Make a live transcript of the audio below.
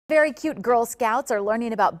Very cute Girl Scouts are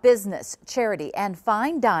learning about business, charity, and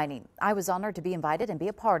fine dining. I was honored to be invited and be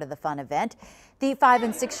a part of the fun event. The 5-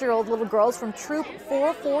 and 6-year-old little girls from Troop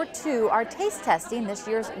 442 are taste testing this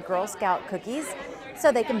year's Girl Scout cookies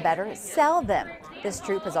so they can better sell them. This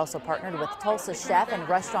troop has also partnered with Tulsa chef and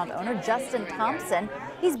restaurant owner Justin Thompson.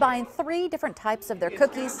 He's buying 3 different types of their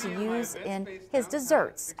cookies to use in his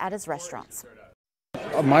desserts at his restaurants.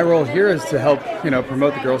 My role here is to help,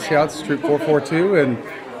 promote the Girl Scouts, Troop 442,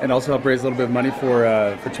 and also help raise a little bit of money for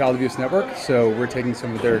Child Abuse Network. So we're taking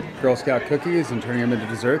some of their Girl Scout cookies and turning them into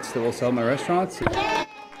desserts that we'll sell in my restaurants.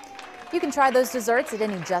 You can try those desserts at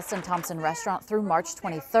any Justin Thompson restaurant through March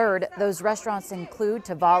 23rd. Those restaurants include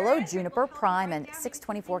Tavallo, Juniper, Prime, and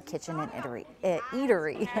 624 Kitchen and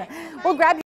Eatery. We'll grab